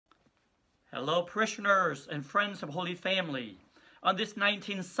Hello, parishioners and friends of Holy Family. On this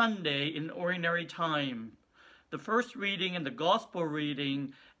 19th Sunday in Ordinary Time, the first reading and the Gospel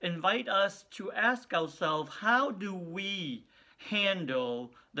reading invite us to ask ourselves, how do we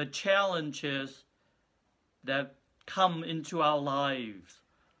handle the challenges that come into our lives?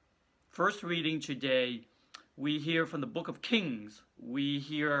 First reading today, we hear from the book of Kings. We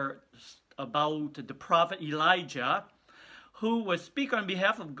hear about the prophet Elijah, who was speaking on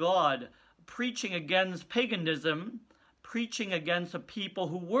behalf of God, preaching against paganism, preaching against the people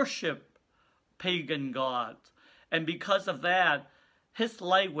who worship pagan gods. And because of that, his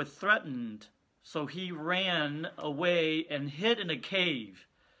life was threatened. So he ran away and hid in a cave.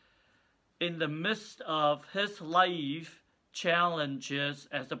 In the midst of his life challenges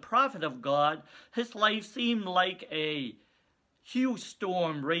as a prophet of God, his life seemed like a huge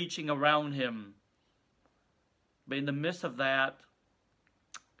storm raging around him. But in the midst of that,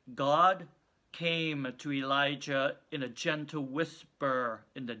 God came to Elijah in a gentle whisper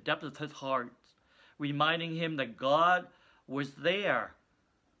in the depth of his heart, reminding him that God was there,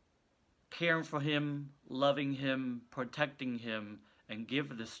 caring for him, loving him, protecting him, and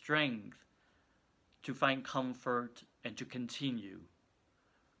give the strength to find comfort and to continue.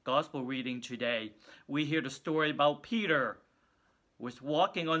 Gospel reading today, we hear the story about Peter was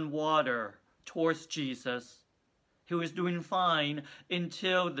walking on water towards Jesus. He was doing fine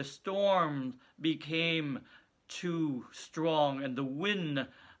until the storm became too strong and the wind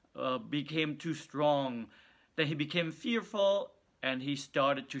became too strong. Then he became fearful and he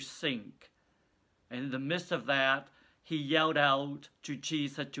started to sink. And in the midst of that, he yelled out to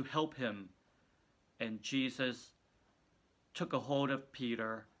Jesus to help him. And Jesus took a hold of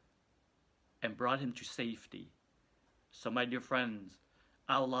Peter and brought him to safety. So my dear friends,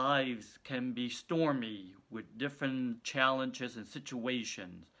 our lives can be stormy with different challenges and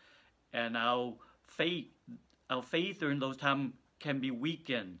situations, and our faith during those times can be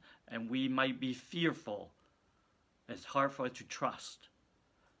weakened, and we might be fearful. It's hard for us to trust.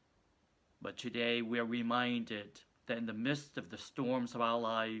 But today we are reminded that in the midst of the storms of our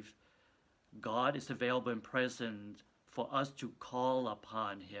lives, God is available and present for us to call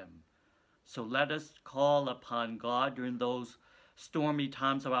upon Him. So let us call upon God during those stormy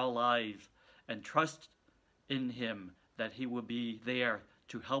times of our lives and trust in Him that He will be there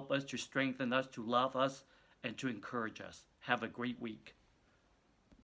to help us, to strengthen us, to love us, and to encourage us. Have a great week.